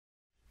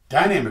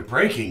Dynamic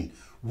braking?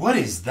 What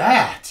is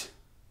that?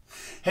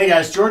 Hey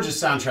guys, George of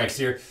SoundTraxx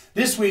here.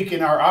 This week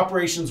in our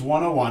Operations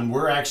 101,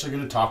 we're actually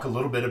going to talk a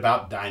little bit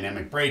about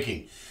dynamic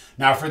braking.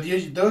 Now for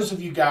those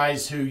of you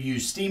guys who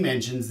use steam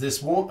engines,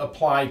 this won't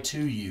apply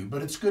to you,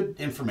 but it's good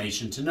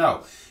information to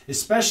know.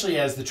 Especially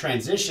as the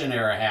transition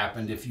era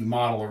happened, if you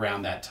model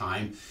around that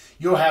time,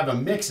 you'll have a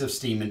mix of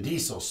steam and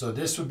diesel, so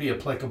this would be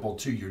applicable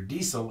to your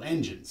diesel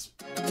engines.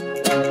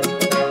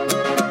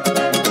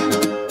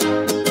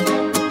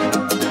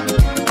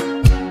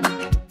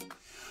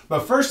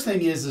 But first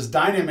thing is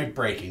dynamic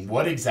braking.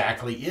 What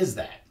exactly is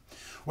that?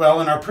 Well,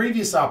 in our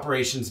previous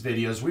operations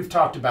videos, we've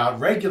talked about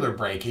regular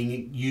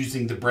braking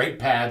using the brake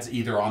pads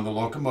either on the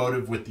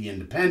locomotive with the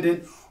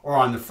independent or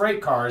on the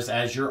freight cars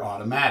as your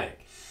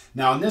automatic.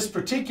 Now, in this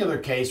particular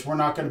case, we're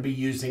not going to be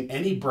using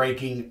any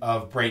braking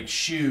of brake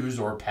shoes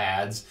or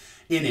pads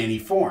in any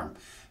form.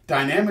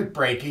 Dynamic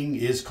braking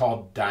is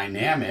called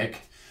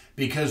dynamic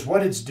because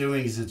what it's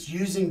doing is it's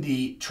using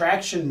the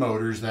traction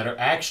motors that are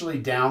actually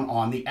down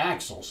on the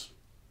axles.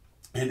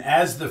 And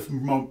as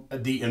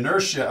the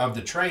inertia of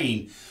the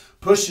train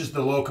pushes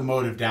the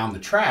locomotive down the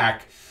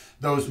track,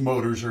 those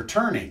motors are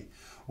turning.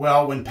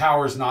 Well, when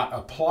power is not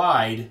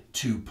applied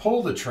to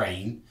pull the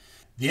train,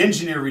 the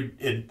engineer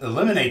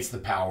eliminates the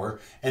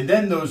power, and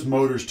then those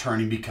motors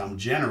turning become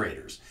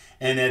generators.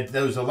 And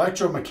those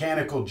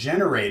electromechanical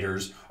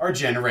generators are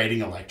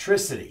generating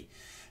electricity.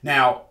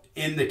 Now,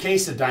 in the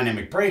case of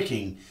dynamic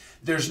braking,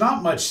 there's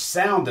not much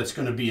sound that's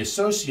going to be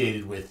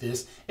associated with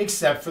this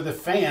except for the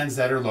fans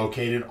that are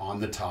located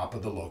on the top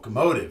of the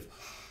locomotive.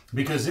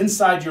 Because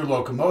inside your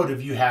locomotive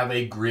you have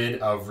a grid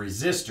of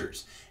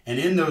resistors. And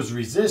in those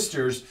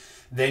resistors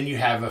then you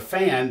have a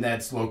fan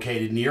that's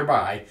located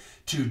nearby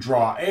to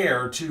draw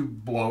air to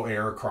blow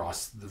air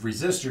across the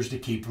resistors to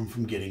keep them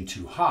from getting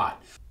too hot.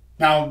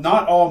 Now,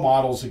 not all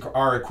models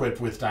are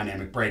equipped with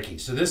dynamic braking,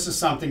 so this is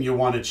something you'll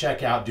want to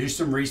check out, do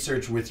some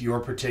research with your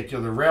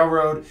particular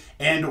railroad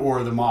and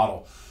or the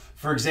model.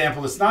 For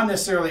example, it's not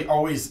necessarily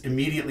always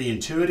immediately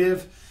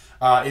intuitive.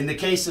 In the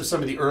case of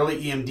some of the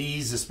early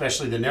EMDs,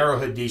 especially the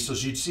narrowhead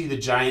diesels, you'd see the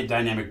giant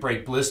dynamic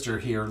brake blister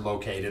here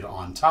located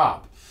on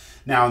top.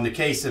 Now, in the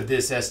case of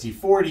this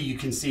SD40, you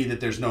can see that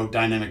there's no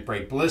dynamic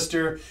brake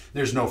blister.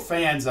 There's no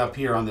fans up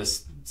here on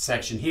this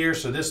section here,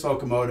 so this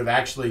locomotive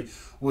actually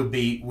would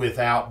be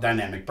without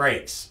dynamic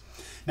brakes.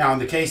 Now in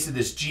the case of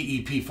this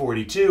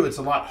GEP42, it's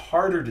a lot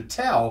harder to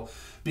tell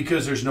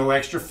because there's no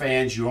extra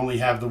fans, you only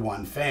have the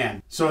one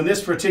fan. So in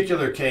this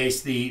particular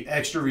case, the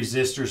extra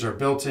resistors are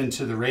built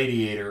into the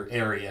radiator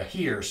area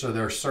here, so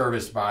they're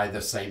serviced by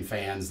the same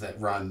fans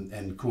that run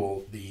and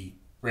cool the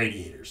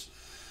radiators.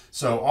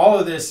 So all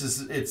of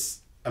this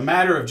it's a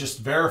matter of just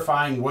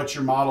verifying what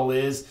your model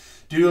is.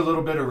 Do a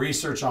little bit of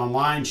research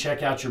online,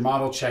 check out your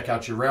model, check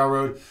out your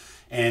railroad,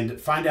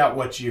 and find out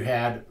what you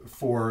had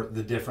for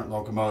the different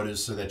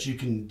locomotives so that you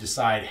can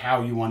decide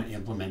how you want to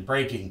implement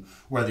braking,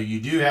 whether you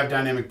do have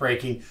dynamic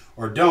braking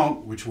or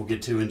don't, which we'll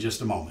get to in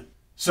just a moment.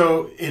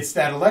 So it's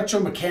that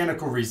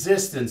electromechanical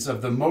resistance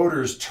of the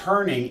motors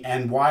turning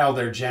and while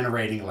they're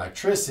generating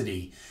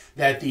electricity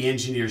that the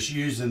engineers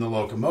use in the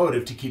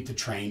locomotive to keep the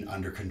train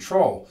under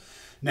control.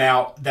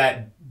 Now,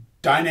 that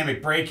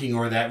dynamic braking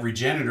or that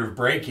regenerative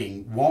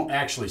braking won't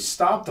actually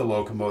stop the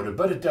locomotive,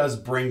 but it does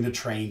bring the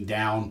train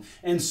down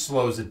and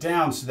slows it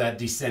down so that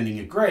descending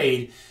a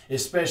grade,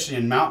 especially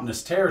in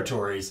mountainous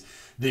territories,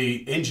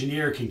 the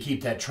engineer can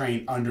keep that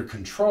train under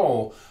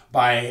control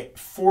by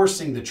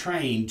forcing the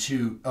train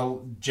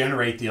to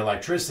generate the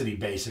electricity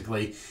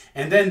basically.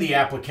 And then the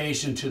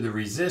application to the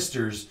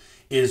resistors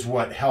is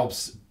what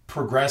helps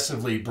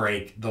progressively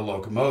brake the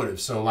locomotive.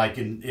 So like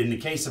in the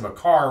case of a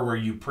car where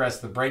you press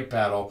the brake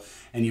pedal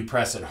and you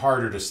press it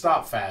harder to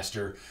stop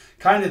faster,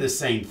 kind of the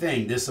same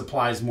thing. This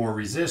applies more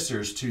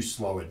resistors to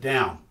slow it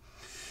down.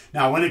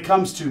 Now when it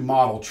comes to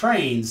model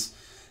trains,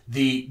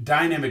 the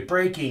dynamic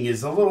braking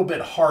is a little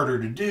bit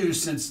harder to do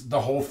since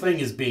the whole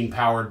thing is being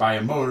powered by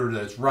a motor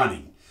that's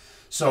running.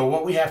 So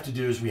what we have to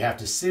do is we have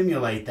to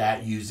simulate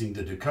that using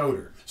the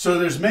decoder. So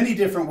there's many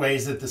different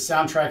ways that the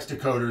SoundTraxx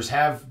decoders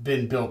have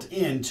been built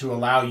in to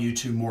allow you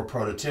to more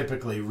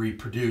prototypically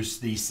reproduce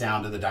the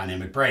sound of the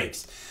dynamic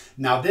brakes.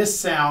 Now this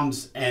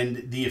sound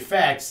and the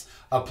effects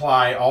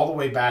apply all the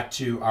way back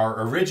to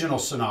our original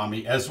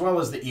Tsunami as well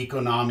as the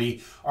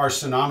Econami, our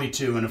Tsunami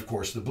 2, and of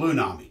course the Blue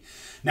Nami.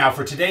 Now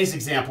for today's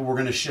example, we're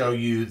going to show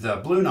you the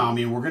Blue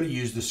Nami and we're going to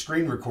use the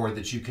screen record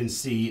that you can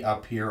see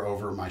up here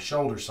over my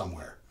shoulder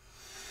somewhere.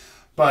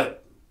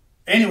 But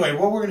anyway,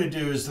 what we're going to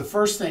do is the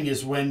first thing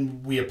is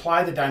when we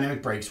apply the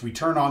dynamic brakes, we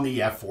turn on the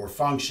F4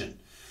 function.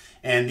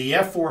 And the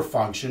F4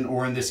 function,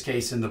 or in this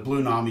case in the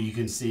Blue Nami, you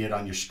can see it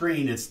on your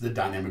screen, it's the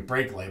dynamic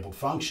brake labeled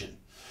function.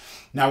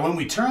 Now when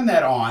we turn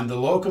that on, the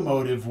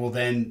locomotive will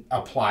then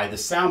apply the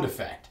sound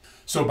effect.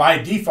 So by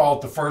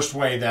default, the first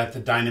way that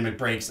the dynamic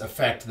brakes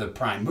affect the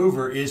prime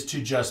mover is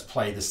to just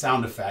play the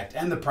sound effect,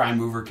 and the prime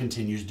mover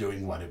continues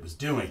doing what it was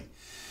doing.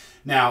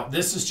 Now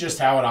this is just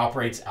how it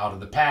operates out of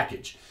the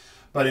package.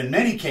 But in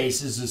many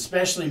cases,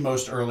 especially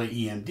most early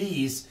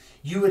EMDs,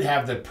 you would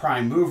have the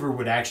prime mover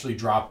would actually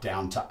drop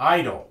down to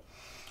idle.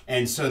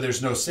 And so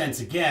there's no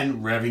sense,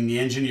 again, revving the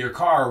engine of your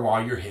car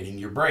while you're hitting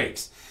your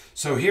brakes.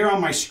 So here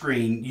on my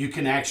screen, you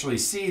can actually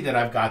see that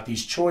I've got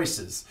these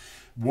choices.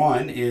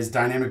 One is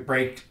dynamic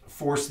brake,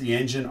 force the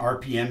engine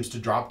RPMs to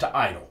drop to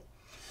idle.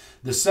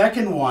 The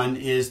second one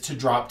is to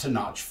drop to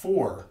notch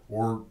 4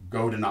 or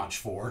go to notch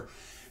 4.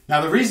 Now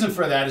the reason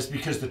for that is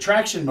because the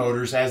traction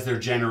motors, as they're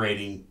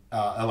generating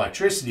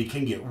electricity,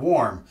 can get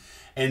warm.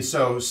 And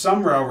so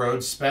some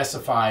railroads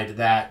specified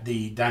that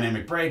the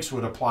dynamic brakes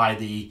would apply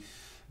the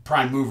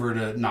prime mover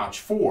to notch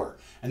 4.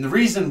 And the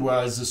reason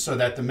was so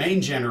that the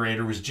main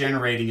generator was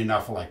generating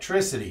enough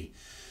electricity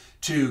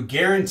to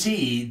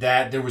guarantee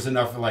that there was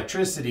enough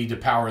electricity to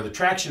power the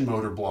traction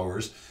motor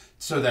blowers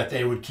so that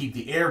they would keep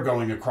the air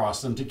going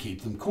across them to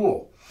keep them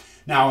cool.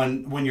 Now,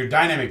 when you're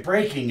dynamic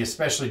braking,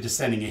 especially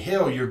descending a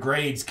hill, your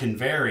grades can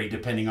vary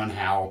depending on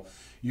how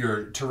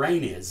your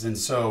terrain is. And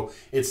so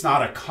it's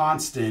not a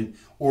constant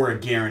or a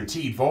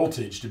guaranteed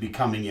voltage to be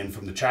coming in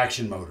from the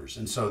traction motors.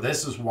 And so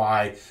this is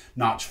why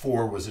notch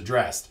 4 was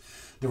addressed.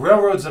 The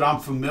railroads that I'm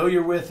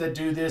familiar with that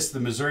do this,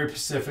 the Missouri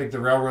Pacific, the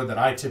railroad that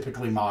I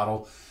typically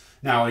model.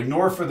 Now,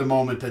 ignore for the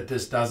moment that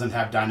this doesn't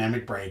have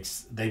dynamic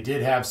brakes. They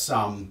did have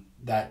some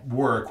that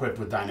were equipped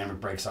with dynamic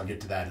brakes. I'll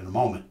get to that in a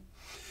moment.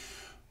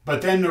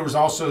 But then there was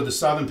also the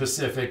Southern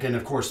Pacific, and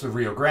of course the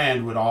Rio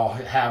Grande would all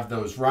have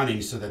those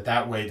running so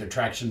that way the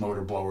traction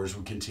motor blowers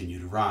would continue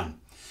to run.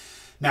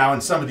 Now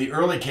in some of the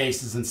early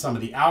cases, in some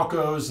of the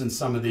Alcos and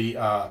some of the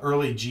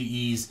early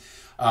GEs,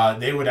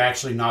 they would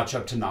actually notch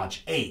up to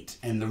notch 8.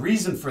 And the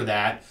reason for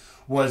that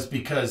was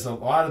because a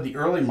lot of the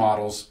early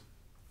models,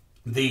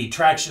 the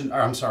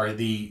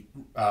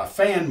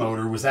fan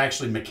motor was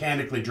actually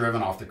mechanically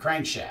driven off the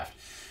crankshaft.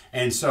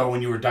 And so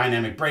when you were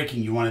dynamic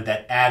braking, you wanted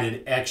that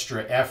added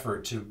extra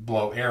effort to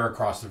blow air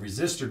across the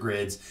resistor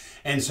grids.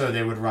 And so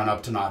they would run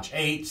up to notch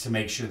 8 to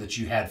make sure that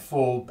you had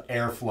full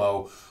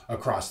airflow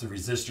across the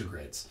resistor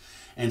grids.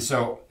 And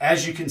so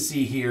as you can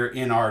see here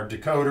in our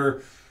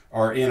decoder,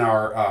 or in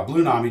our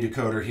Blue Nami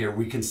decoder here,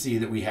 we can see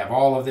that we have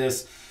all of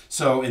this.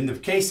 So in the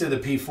case of the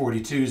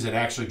P42s, it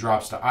actually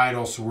drops to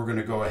idle. So we're going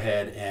to go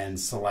ahead and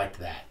select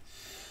that.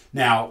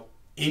 Now,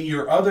 in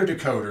your other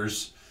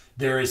decoders,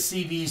 there is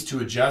CVs to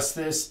adjust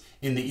this.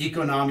 In the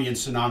Econami and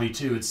Tsunami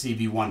 2, it's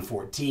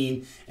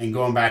CV114, and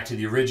going back to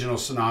the original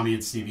Tsunami,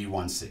 it's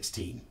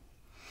CV116.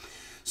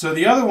 So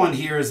the other one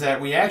here is that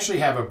we actually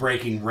have a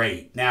braking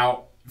rate.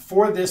 Now,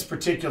 for this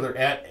particular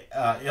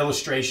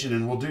illustration,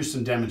 and we'll do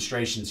some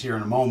demonstrations here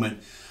in a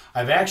moment,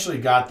 I've actually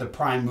got the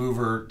prime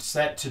mover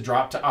set to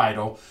drop to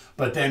idle,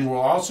 but then we're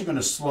also going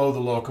to slow the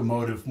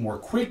locomotive more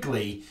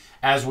quickly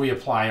as we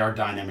apply our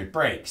dynamic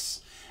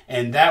brakes.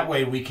 And that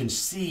way we can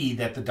see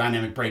that the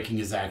dynamic braking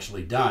is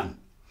actually done.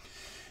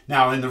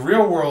 Now in the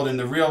real world, in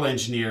the real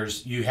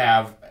engineers, you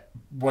have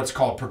what's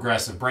called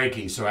progressive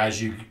braking. So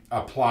as you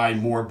apply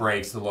more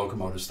brakes, the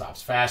locomotive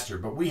stops faster.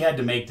 But we had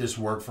to make this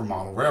work for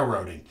model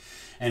railroading.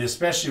 And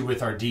especially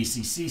with our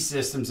DCC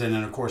systems, and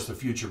then of course the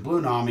future Blue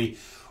Nami,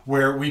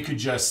 where we could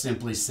just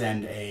simply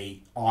send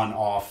a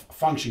on-off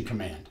function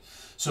command.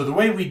 So the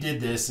way we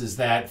did this is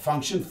that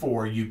function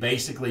 4, you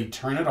basically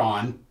turn it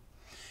on,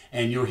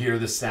 and you'll hear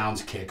the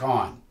sounds kick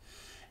on.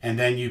 And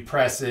then you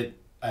press it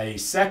a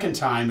second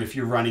time if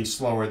you're running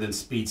slower than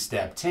speed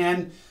step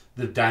 10,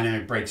 the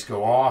dynamic brakes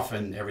go off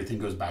and everything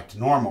goes back to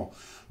normal.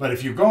 But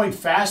if you're going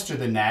faster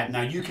than that,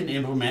 now you can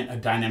implement a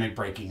dynamic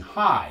braking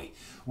high,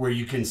 where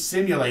you can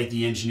simulate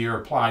the engineer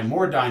apply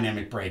more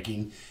dynamic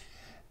braking,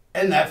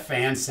 and that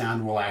fan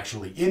sound will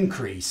actually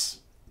increase.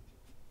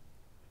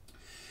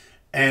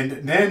 And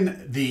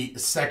then the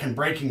second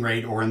braking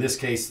rate, or in this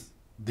case,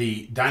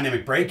 the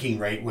dynamic braking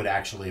rate, would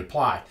actually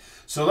apply.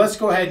 So let's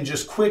go ahead and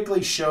just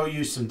quickly show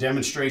you some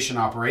demonstration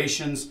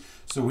operations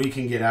so we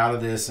can get out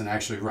of this and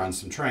actually run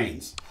some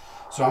trains.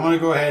 So I'm going to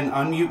go ahead and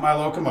unmute my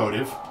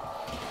locomotive,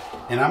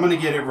 and I'm going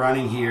to get it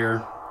running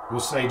here. We'll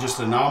say just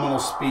a nominal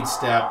speed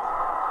step,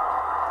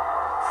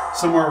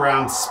 somewhere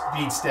around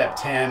speed step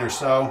 10 or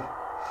so.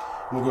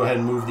 We'll go ahead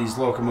and move these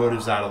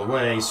locomotives out of the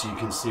way so you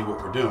can see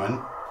what we're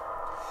doing.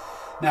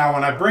 Now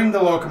when I bring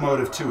the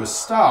locomotive to a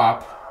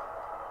stop,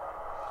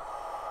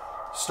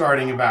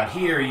 starting about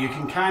here, you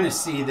can kind of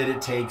see that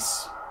it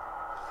takes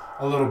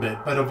a little bit,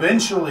 but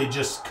eventually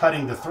just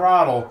cutting the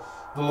throttle,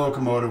 the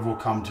locomotive will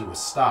come to a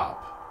stop.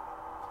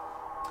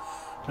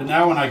 But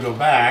now when I go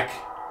back,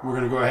 we're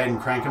going to go ahead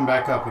and crank them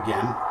back up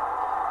again.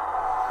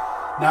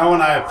 Now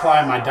when I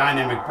apply my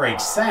dynamic brake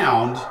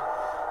sound,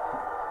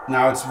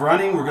 now it's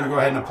running, we're going to go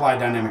ahead and apply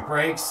dynamic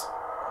brakes.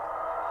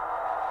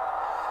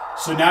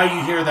 So now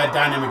you hear that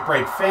dynamic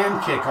brake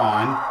fan kick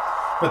on,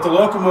 but the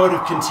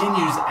locomotive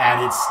continues at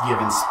its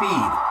given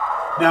speed.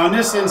 Now in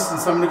this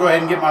instance, I'm going to go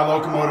ahead and get my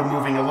locomotive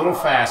moving a little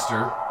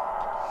faster.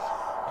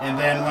 And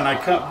then when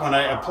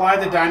I apply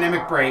the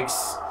dynamic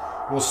brakes,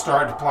 we'll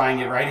start applying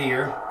it right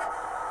here.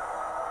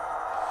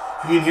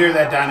 You can hear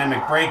that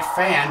dynamic brake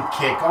fan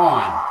kick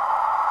on.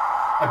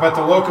 But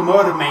the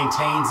locomotive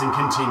maintains and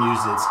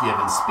continues its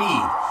given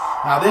speed.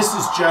 Now this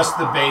is just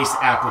the base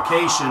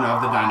application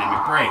of the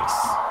dynamic brakes.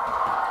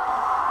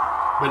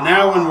 But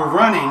now when we're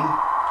running,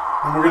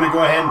 And we're going to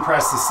go ahead and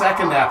press the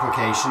second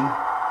application.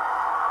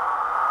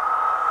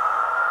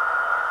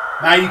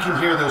 Now you can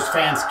hear those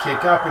fans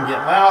kick up and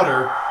get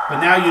louder, but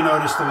now you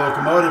notice the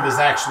locomotive is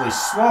actually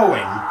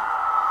slowing.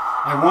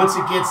 And once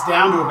it gets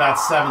down to about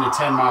 7 to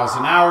 10 miles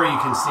an hour, you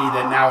can see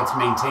that now it's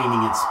maintaining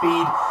its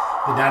speed.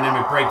 The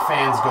dynamic brake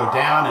fans go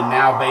down, and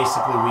now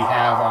basically we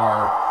have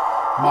our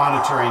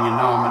monitoring and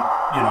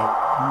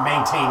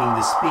maintaining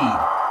the speed.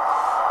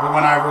 But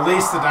when I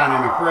release the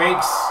dynamic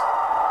brakes,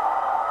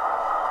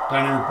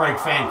 dynamic brake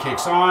fan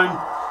kicks on,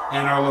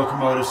 and our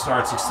locomotive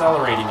starts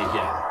accelerating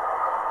again.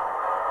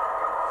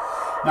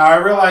 Now I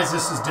realize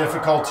this is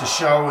difficult to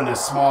show in a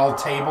small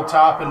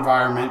tabletop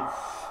environment,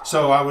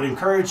 so I would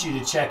encourage you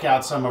to check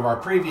out some of our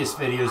previous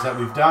videos that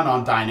we've done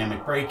on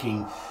dynamic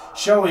braking,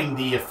 showing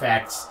the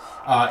effects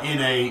in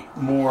a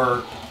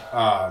more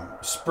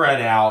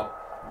spread out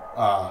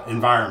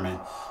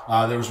environment.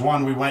 There was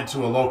one we went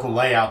to a local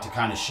layout to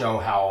kind of show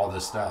how all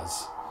this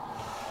does.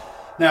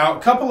 Now,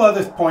 a couple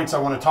other points I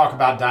want to talk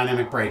about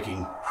dynamic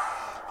braking.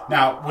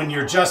 Now, when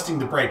you're adjusting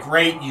the brake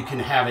rate, you can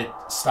have it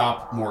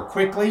stop more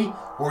quickly,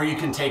 or you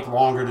can take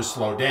longer to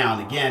slow down.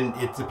 Again,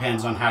 it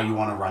depends on how you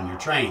want to run your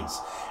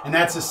trains. And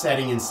that's a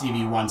setting in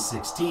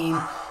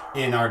CV116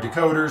 in our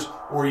decoders,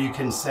 or you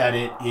can set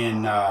it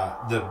in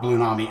the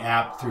Bluenami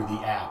app through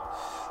the app.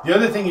 The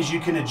other thing is you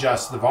can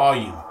adjust the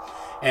volume.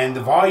 And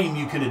the volume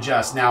you can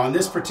adjust. Now in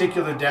this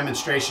particular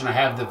demonstration, I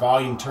have the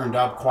volume turned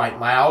up quite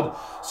loud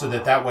so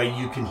that way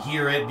you can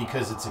hear it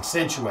because it's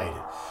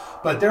accentuated.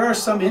 But there are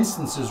some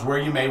instances where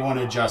you may want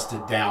to adjust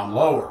it down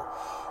lower.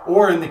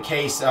 Or in the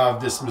case of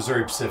this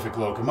Missouri Pacific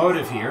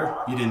locomotive here,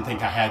 you didn't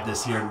think I had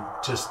this here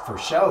just for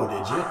show,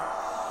 did you?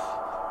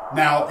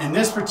 Now in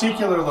this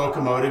particular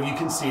locomotive, you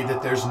can see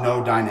that there's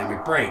no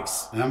dynamic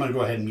brakes. And I'm going to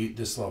go ahead and mute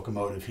this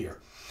locomotive here.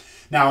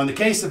 Now, in the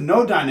case of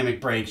no dynamic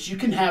brakes, you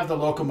can have the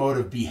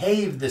locomotive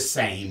behave the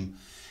same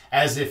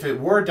as if it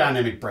were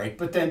dynamic brake,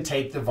 but then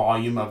take the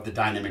volume of the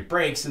dynamic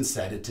brakes and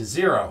set it to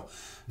 0.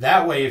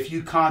 That way, if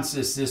you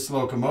consist this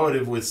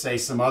locomotive with, say,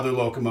 some other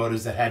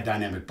locomotives that had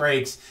dynamic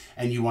brakes,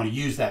 and you want to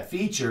use that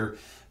feature,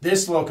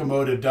 this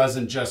locomotive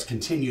doesn't just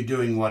continue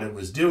doing what it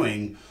was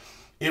doing.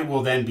 It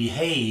will then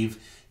behave.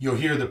 You'll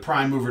hear the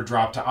prime mover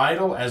drop to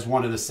idle as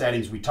one of the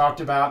settings we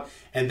talked about.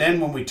 And then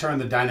when we turn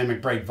the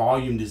dynamic brake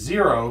volume to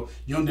 0,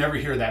 you'll never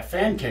hear that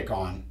fan kick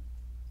on.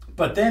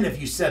 But then if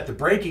you set the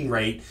braking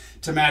rate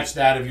to match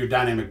that of your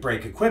dynamic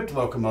brake equipped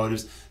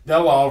locomotives,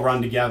 they'll all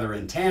run together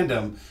in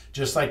tandem,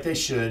 just like they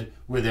should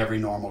with every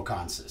normal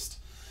consist.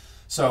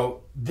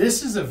 So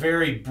this is a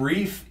very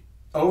brief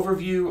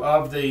overview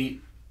of the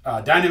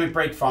dynamic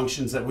brake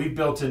functions that we've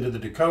built into the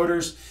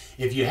decoders.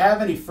 If you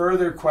have any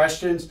further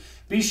questions,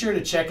 be sure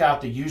to check out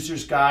the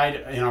user's guide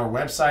in our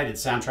website at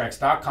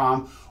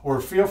SoundTraxx.com,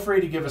 or feel free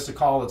to give us a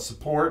call at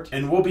support,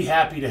 and we'll be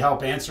happy to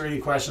help answer any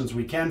questions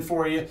we can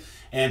for you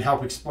and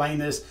help explain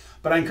this.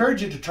 But I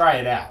encourage you to try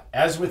it out.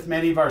 As with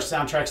many of our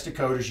SoundTraxx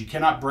decoders, you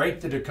cannot break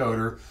the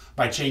decoder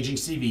by changing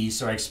CVs,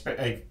 so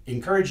I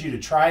encourage you to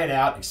try it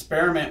out,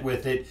 experiment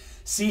with it,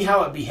 see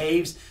how it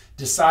behaves,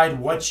 decide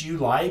what you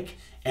like,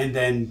 and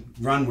then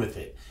run with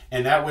it.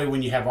 And that way,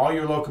 when you have all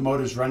your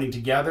locomotives running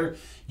together,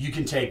 you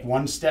can take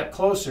one step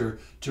closer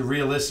to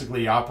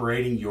realistically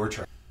operating your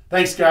train.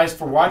 Thanks guys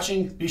for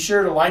watching. Be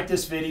sure to like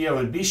this video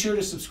and be sure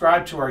to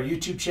subscribe to our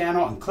YouTube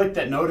channel and click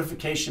that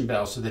notification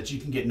bell so that you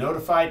can get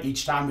notified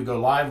each time we go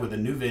live with a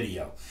new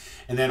video.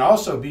 And then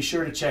also be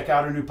sure to check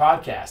out our new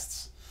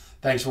podcasts.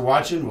 Thanks for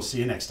watching. We'll see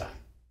you next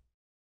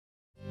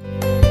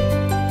time.